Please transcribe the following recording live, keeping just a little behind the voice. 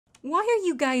Why are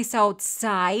you guys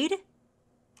outside?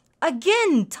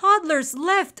 Again, toddlers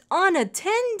left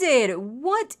unattended.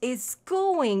 What is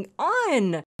going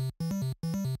on?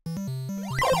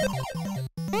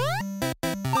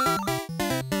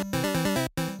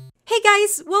 Hey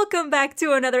guys, welcome back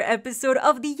to another episode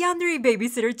of the Yandere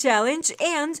Babysitter Challenge.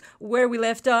 And where we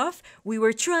left off, we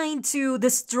were trying to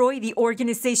destroy the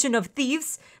organization of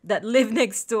thieves that live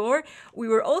next door. We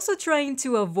were also trying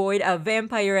to avoid a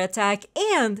vampire attack,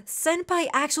 and Senpai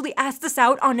actually asked us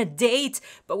out on a date,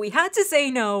 but we had to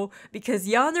say no because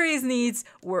Yandere's needs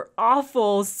were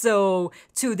awful. So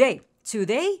today,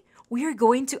 we are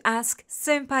going to ask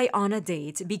Senpai on a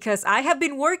date because I have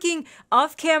been working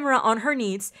off camera on her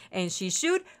needs and she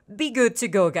should be good to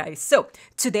go, guys. So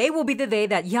today will be the day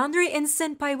that Yandere and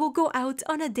Senpai will go out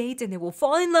on a date and they will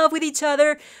fall in love with each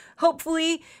other,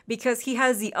 hopefully, because he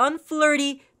has the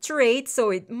unflirty trait, so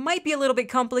it might be a little bit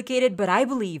complicated, but I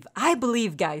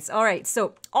believe, guys. All right,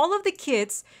 so all of the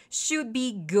kids should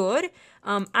be good.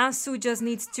 Asu just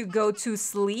needs to go to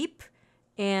sleep.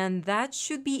 And that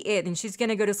should be it. And she's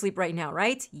gonna go to sleep right now,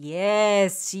 right?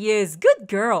 Yes, she is. Good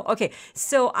girl. Okay,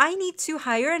 so I need to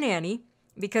hire a nanny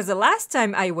because the last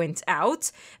time I went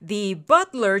out, the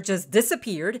butler just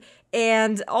disappeared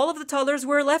and all of the toddlers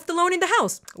were left alone in the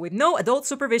house with no adult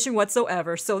supervision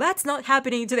whatsoever. So that's not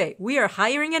happening today. We are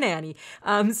hiring a nanny.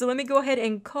 So let me go ahead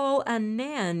and call a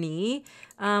nanny.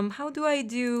 How do I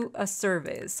do a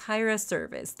service? Hire a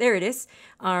service. There it is.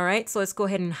 All right, so let's go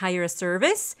ahead and hire a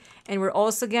service. And we're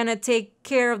also gonna take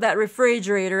care of that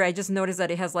refrigerator. I just noticed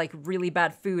that it has like really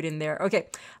bad food in there. Okay,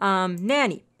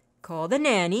 nanny. Call the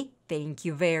nanny. Thank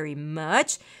you very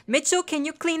much. Mitchell, can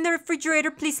you clean the refrigerator,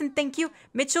 please, and thank you.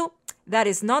 Mitchell, that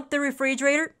is not the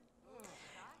refrigerator.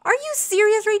 Are you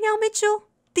serious right now, Mitchell?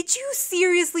 Did you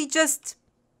seriously just...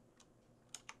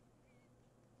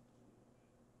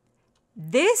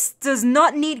 This does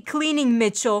not need cleaning,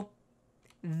 Mitchell.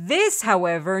 This,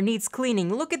 however, needs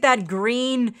cleaning. Look at that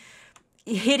green,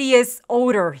 hideous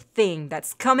odor thing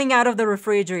that's coming out of the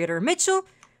refrigerator. Mitchell,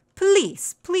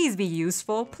 please be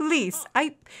useful. Please.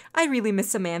 I really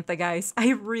miss Samantha, guys. I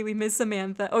really miss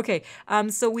Samantha. Okay,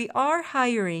 so we are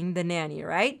hiring the nanny,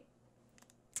 right?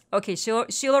 Okay,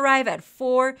 she'll arrive at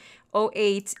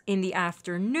 4:08 in the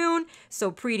afternoon. So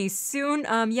pretty soon.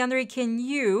 Yandere, can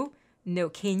you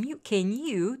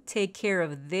take care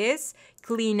of this?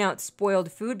 Clean out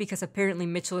spoiled food because apparently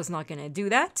Mitchell is not gonna do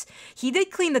that. He did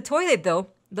clean the toilet though,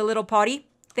 the little potty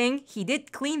thing. He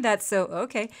did clean that, so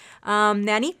okay.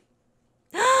 Nanny?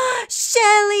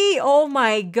 Shelly! Oh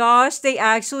my gosh, they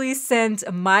actually sent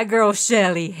my girl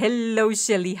Shelly. Hello,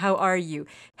 Shelly, how are you?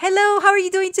 Hello, how are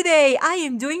you doing today? I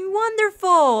am doing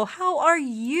wonderful. How are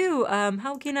you?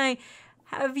 How can I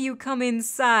have you come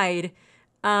inside?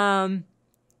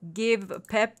 Give a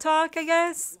pep talk, I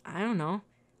guess? I don't know.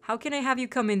 How can I have you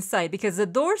come inside? Because the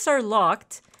doors are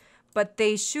locked, but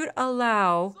they should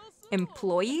allow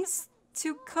employees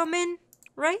to come in,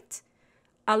 right?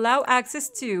 Allow access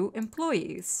to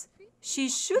employees. She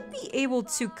should be able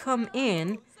to come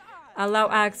in. Allow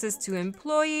access to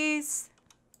employees.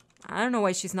 I don't know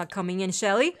why she's not coming in,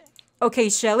 Shelly. Okay,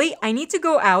 Shelly, I need to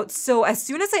go out. So as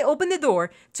soon as I open the door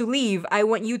to leave, I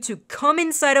want you to come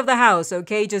inside of the house,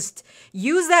 okay? Just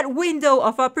use that window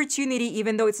of opportunity,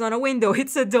 even though it's not a window,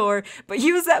 it's a door. But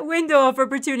use that window of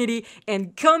opportunity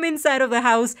and come inside of the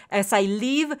house as I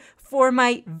leave for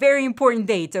my very important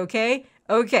date, okay?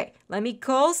 Okay, let me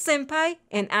call Senpai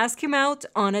and ask him out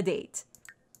on a date.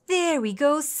 There we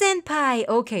go, Senpai.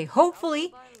 Okay,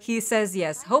 hopefully he says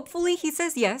yes. Hopefully he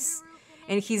says yes.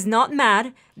 And he's not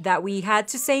mad that we had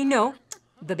to say no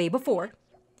the day before.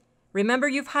 Remember,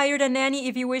 you've hired a nanny.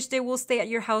 If you wish, they will stay at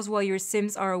your house while your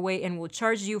Sims are away and will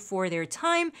charge you for their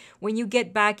time. When you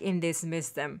get back and dismiss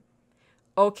them.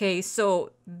 Okay,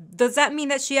 so does that mean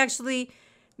that she actually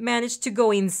managed to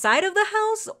go inside of the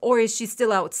house, or is she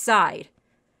still outside?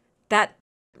 That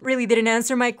really didn't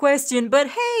answer my question, but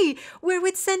hey, we're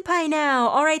with Senpai now.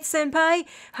 All right, Senpai,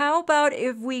 how about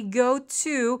if we go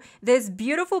to this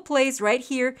beautiful place right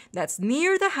here that's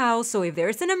near the house, so if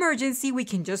there's an emergency, we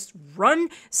can just run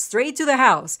straight to the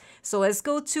house. So let's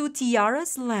go to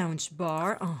Tiara's Lounge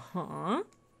Bar.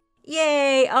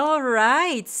 Yay, all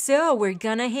right, so we're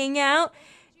gonna hang out.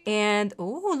 And,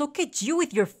 oh, look at you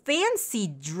with your fancy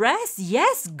dress.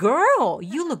 Yes, girl,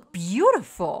 you look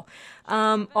beautiful.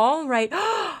 All right.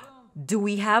 Do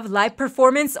we have live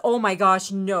performance? Oh my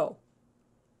gosh, no.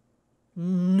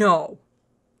 No.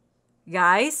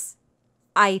 Guys,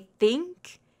 I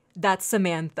think that's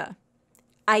Samantha.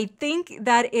 I think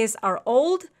that is our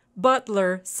old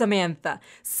butler, Samantha.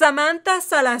 Samantha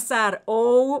Salazar.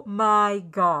 Oh my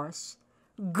gosh.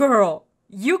 Girl,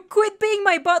 You quit being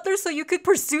my butler so you could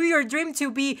pursue your dream to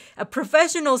be a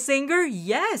professional singer?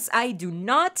 Yes, I do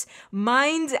not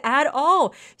mind at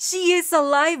all. She is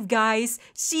alive, guys.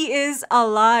 She is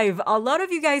alive. A lot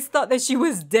of you guys thought that she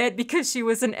was dead because she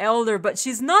was an elder, but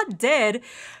she's not dead.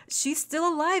 She's still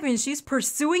alive and she's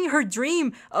pursuing her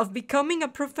dream of becoming a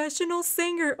professional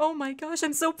singer. Oh my gosh,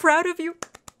 I'm so proud of you.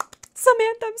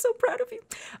 Samantha, I'm so proud of you.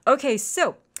 Okay,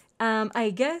 so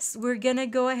I guess we're gonna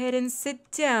go ahead and sit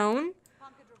down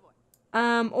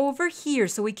over here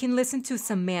so we can listen to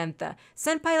Samantha.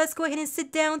 Senpai, let's go ahead and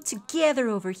sit down together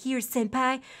over here,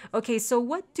 Senpai. Okay, so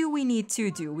what do we need to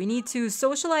do? We need to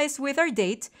socialize with our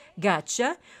date.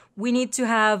 Gotcha. We need to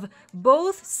have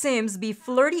both Sims be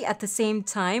flirty at the same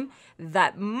time.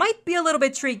 That might be a little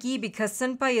bit tricky because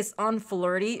Senpai is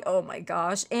unflirty. Oh my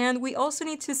gosh. And we also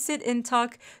need to sit and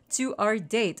talk to our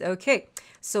date. Okay,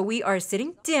 so we are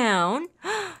sitting down.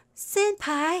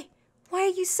 Senpai! Why are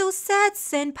you so sad,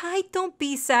 Senpai? Don't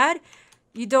be sad.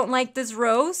 You don't like this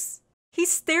rose?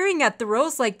 He's staring at the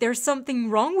rose like there's something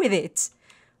wrong with it.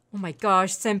 Oh my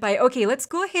gosh, Senpai. Okay, let's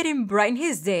go ahead and brighten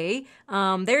his day.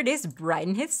 There it is,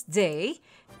 brighten his day.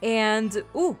 And,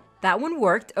 ooh, that one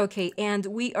worked. Okay, and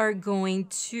we are going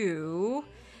to,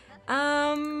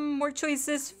 more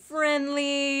choices,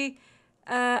 friendly,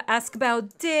 ask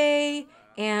about day,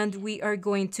 and we are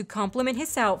going to compliment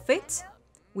his outfit.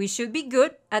 We should be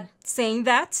good at saying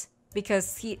that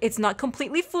because it's not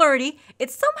completely flirty.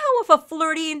 It's somehow of a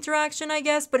flirty interaction, I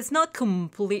guess, but it's not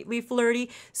completely flirty,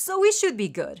 so we should be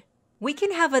good. We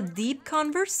can have a deep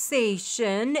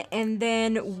conversation and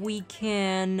then we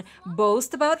can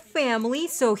boast about family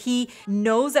so he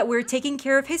knows that we're taking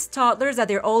care of his toddlers, that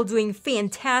they're all doing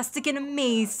fantastic and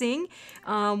amazing.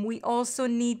 We also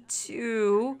need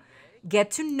to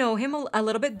get to know him a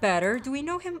little bit better. Do we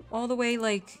know him all the way?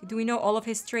 Like, do we know all of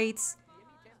his traits?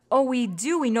 Oh, we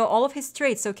do. We know all of his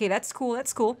traits. Okay, that's cool.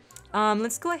 That's cool.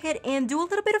 Let's go ahead and do a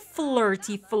little bit of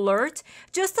flirty flirt.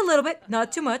 Just a little bit,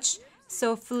 not too much.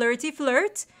 So flirty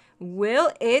flirt.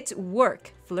 Will it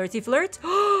work? Flirty flirt.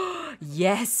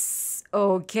 Yes.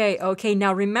 Okay, okay.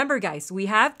 Now remember, guys, we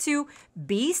have to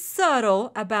be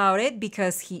subtle about it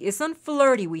because he isn't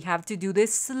flirty. We have to do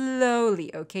this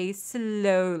slowly, okay?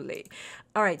 Slowly.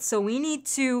 All right, so we need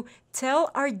to tell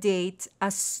our date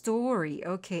a story.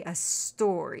 Okay, a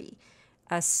story.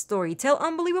 A story. Tell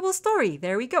unbelievable story.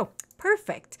 There we go.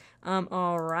 Perfect.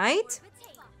 All right.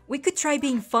 We could try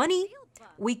being funny.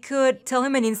 We could tell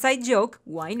him an inside joke.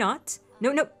 Why not?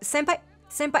 No, Senpai.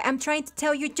 Senpai, I'm trying to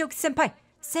tell you a joke, Senpai.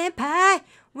 Senpai!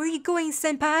 Where are you going,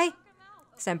 Senpai?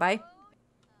 Senpai?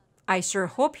 I sure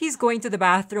hope he's going to the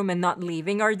bathroom and not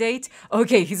leaving our date.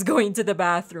 Okay, he's going to the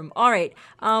bathroom. All right.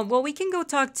 Well, we can go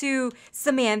talk to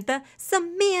Samantha.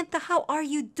 Samantha, how are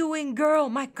you doing, girl?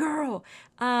 My girl.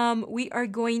 We are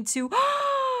going to...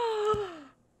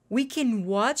 We can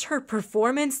watch her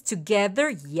performance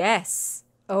together? Yes.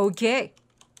 Okay.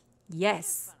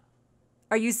 Yes.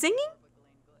 Are you singing?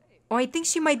 Oh, I think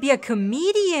she might be a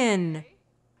comedian.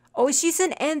 Oh, she's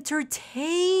an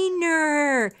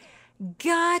entertainer.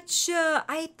 Gotcha.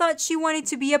 I thought she wanted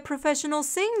to be a professional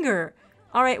singer.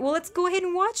 All right, well, let's go ahead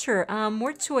and watch her.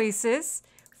 More choices.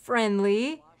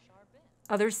 Friendly.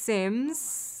 Other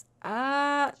Sims.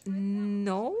 No,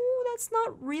 that's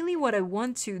not really what I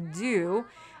want to do.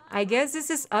 I guess this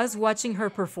is us watching her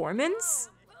performance.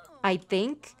 I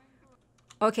think.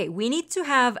 Okay, we need to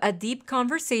have a deep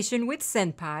conversation with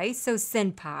Senpai. So,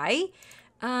 Senpai,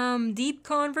 deep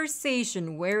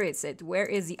conversation. Where is it? Where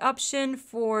is the option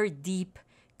for deep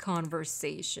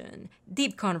conversation?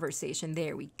 Deep conversation.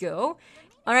 There we go.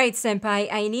 All right,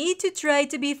 Senpai, I need to try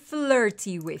to be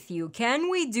flirty with you.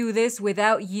 Can we do this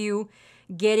without you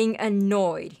getting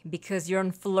annoyed because you're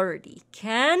unflirty?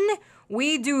 Can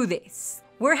we do this?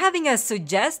 We're having a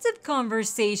suggestive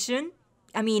conversation.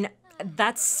 I mean,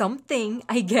 that's something,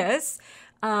 I guess.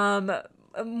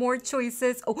 More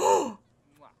choices. Oh,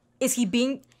 is he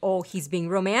being... Oh, he's being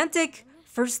romantic.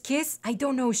 First kiss? I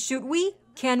don't know. Should we?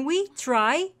 Can we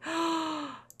try?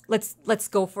 Let's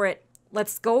go for it.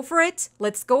 Let's go for it.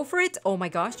 Let's go for it. Oh my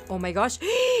gosh. Oh my gosh.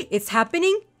 It's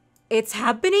happening. It's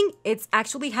happening. It's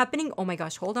actually happening. Oh my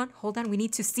gosh. Hold on. Hold on. We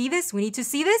need to see this. We need to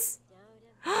see this.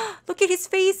 Look at his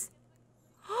face.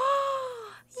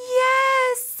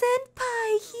 Yes,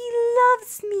 Senpai, he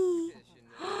loves me.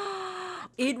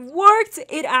 It worked.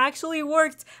 It actually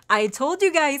worked. I told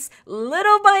you guys,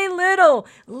 little by little,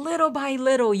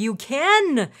 you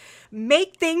can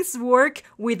make things work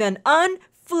with an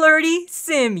unflirty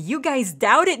sim. You guys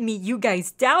doubted me. You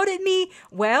guys doubted me.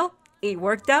 Well, it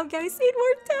worked out, guys. It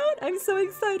worked out. I'm so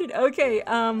excited. Okay,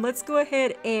 let's go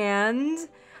ahead and...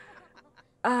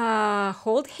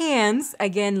 Hold hands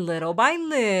again, little by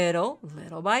little,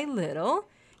 little by little.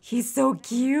 He's so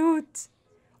cute.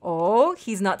 Oh,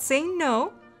 he's not saying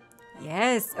no.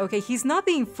 Yes, okay, he's not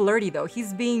being flirty though.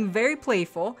 He's being very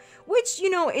playful, which,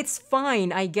 it's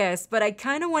fine, I guess, but I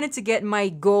kind of wanted to get my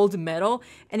gold medal,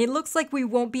 and it looks like we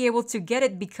won't be able to get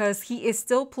it because he is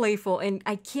still playful, and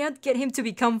I can't get him to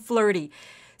become flirty.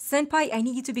 Senpai, I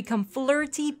need you to become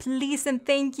flirty, please and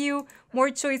thank you.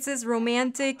 More choices,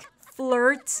 romantic,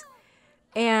 flirt,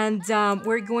 and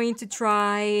we're going to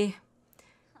try...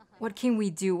 What can we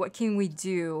do? What can we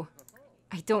do?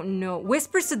 I don't know.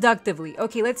 Whisper seductively.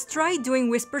 Okay, let's try doing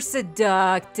whisper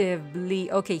seductively.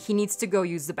 Okay, he needs to go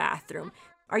use the bathroom.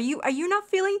 Are you not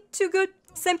feeling too good,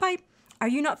 Senpai? Are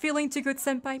you not feeling too good,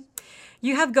 Senpai?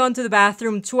 You have gone to the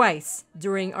bathroom twice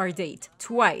during our date.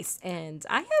 Twice. And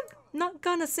I have not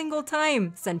gone a single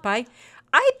time, Senpai.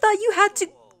 I thought you had to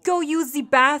go use the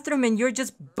bathroom and you're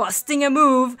just busting a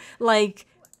move like...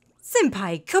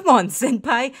 Senpai, come on,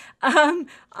 Senpai.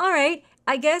 Alright.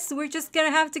 I guess we're just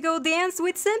gonna have to go dance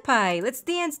with Senpai. Let's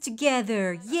dance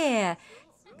together. Yeah.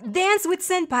 Dance with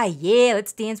Senpai. Yeah,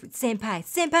 let's dance with Senpai.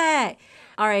 Senpai!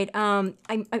 Alright,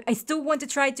 I still want to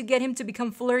try to get him to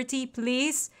become flirty,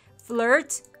 please.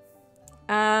 Flirt.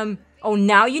 Oh,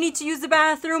 now you need to use the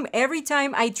bathroom? Every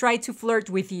time I try to flirt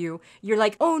with you, you're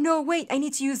like, oh no, wait, I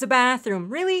need to use the bathroom.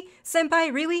 Really?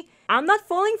 Senpai, really? I'm not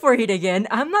falling for it again.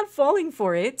 I'm not falling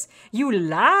for it. You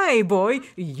lie, boy.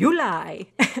 You lie.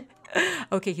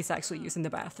 Okay, he's actually using the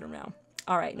bathroom now.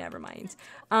 All right, never mind.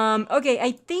 Okay,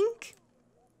 I think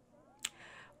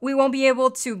we won't be able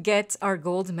to get our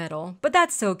gold medal, but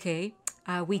that's okay.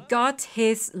 We got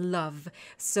his love,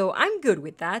 so I'm good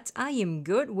with that. I am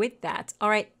good with that. All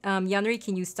right, Yandere,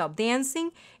 can you stop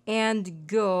dancing and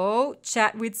go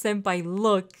chat with Senpai?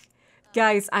 Look,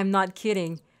 guys, I'm not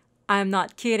kidding. I'm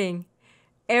not kidding.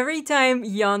 Every time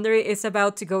Yandere is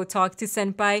about to go talk to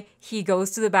Senpai, he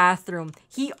goes to the bathroom.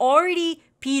 He already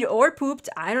peed or pooped,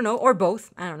 I don't know, or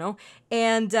both, I don't know.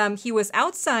 And he was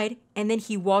outside, and then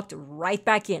he walked right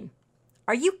back in.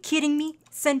 Are you kidding me,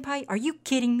 Senpai? Are you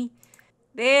kidding me?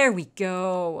 There we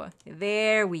go.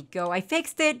 There we go. I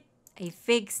fixed it. I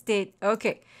fixed it.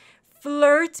 Okay.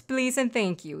 Flirt, please, and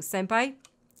thank you. Senpai?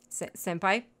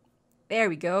 Senpai? There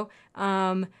we go.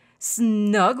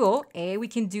 Snuggle, we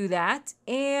can do that,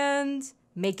 and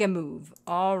make a move.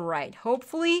 All right,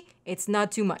 hopefully it's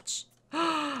not too much.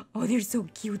 Oh, they're so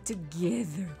cute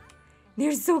together.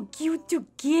 They're so cute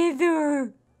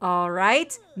together. All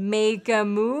right, make a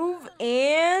move,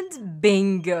 and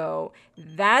bingo.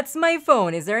 That's my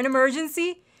phone. Is there an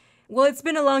emergency? Well, it's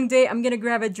been a long day. I'm gonna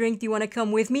grab a drink. Do you want to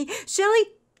come with me? Shelly?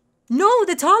 No,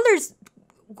 the toddlers.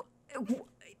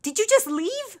 Did you just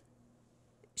leave?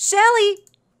 Shelly?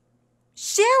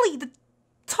 Shelly, the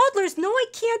toddlers, no, I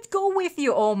can't go with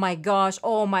you. Oh my gosh,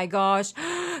 oh my gosh.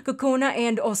 Kokona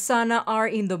and Osana are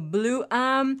in the blue.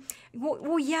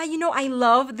 Well, yeah, I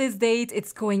love this date.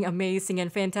 It's going amazing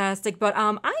and fantastic, but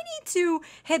I need to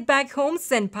head back home,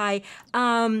 Senpai.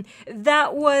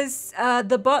 That was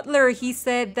the butler. He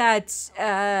said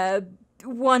that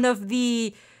one of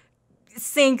the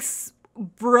sinks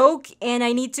broke and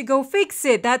I need to go fix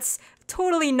it. That's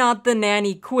totally not the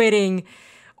nanny quitting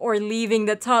or leaving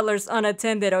the toddlers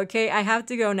unattended, okay? I have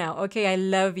to go now. Okay, I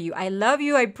love you. I love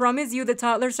you. I promise you the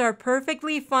toddlers are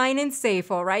perfectly fine and safe,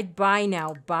 all right? Bye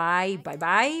now. Bye.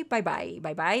 Bye-bye. Bye-bye.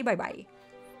 Bye-bye. Bye-bye.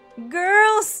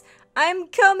 Girls, I'm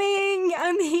coming.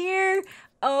 I'm here.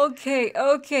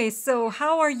 Okay. So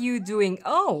how are you doing?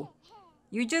 Oh,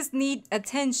 you just need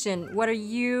attention. What are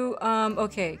you?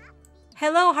 Okay.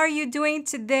 Hello, how are you doing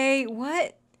today?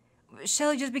 What?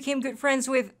 Shelly just became good friends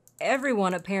with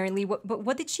everyone, apparently. But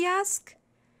what did she ask?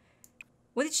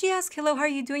 What did she ask? Hello, how are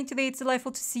you doing today? It's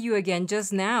delightful to see you again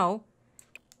just now.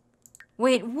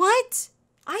 Wait, what?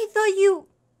 I thought you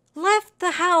left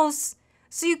the house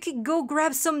so you could go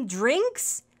grab some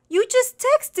drinks? You just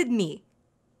texted me.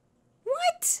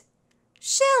 What?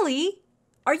 Shelly,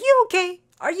 are you okay?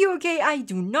 Are you okay? I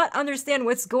do not understand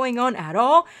what's going on at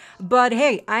all. But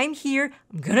hey, I'm here.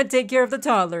 I'm gonna take care of the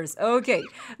toddlers. Okay,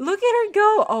 look at her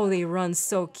go. Oh, they run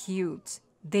so cute.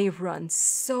 They run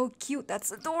so cute.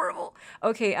 That's adorable.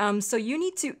 Okay, so you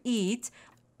need to eat.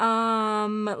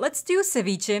 Let's do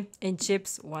ceviche and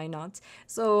chips. Why not?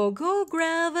 So go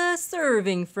grab a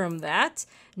serving from that.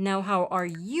 Now, how are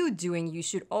you doing? You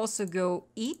should also go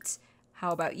eat.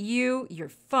 How about you? You're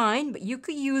fine, but you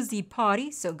could use the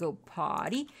potty, so go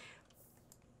potty.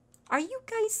 Are you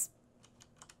guys...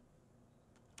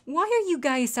 Why are you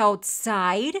guys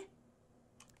outside?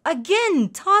 Again,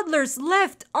 toddlers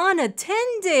left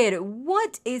unattended.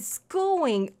 What is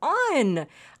going on?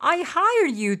 I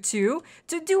hired you two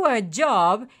to do a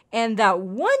job, and that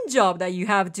one job that you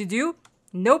have to do,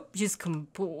 nope, just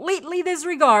completely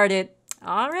disregard it.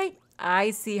 All right, I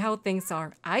see how things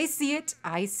are. I see it.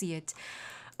 I see it.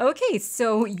 Okay,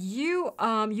 so you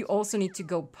also need to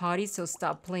go potty, so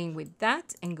stop playing with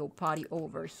that and go potty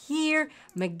over here.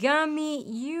 Megami,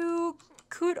 you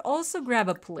could also grab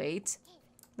a plate.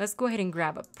 Let's go ahead and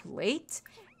grab a plate.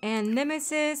 And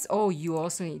Nemesis, oh, you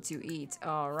also need to eat.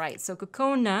 All right, so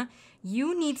Kokona,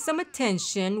 you need some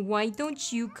attention. Why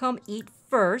don't you come eat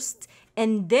first?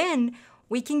 And then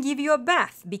we can give you a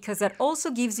bath because that also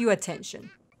gives you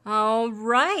attention. All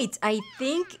right, I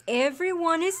think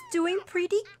everyone is doing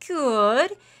pretty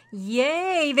good.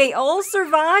 Yay, they all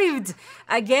survived.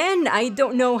 Again, I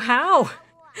don't know how.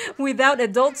 Without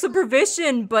adult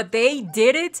supervision, but they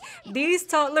did it. These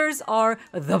toddlers are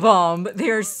the bomb. They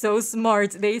are so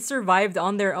smart. They survived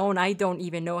on their own. I don't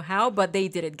even know how, but they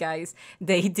did it, guys.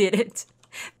 They did it.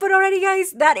 But alrighty,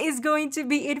 guys, that is going to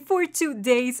be it for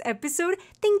today's episode.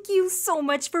 Thank you so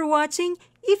much for watching.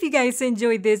 If you guys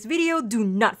enjoyed this video, do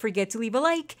not forget to leave a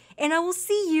like, and I will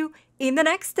see you in the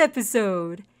next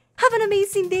episode. Have an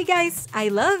amazing day, guys. I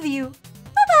love you.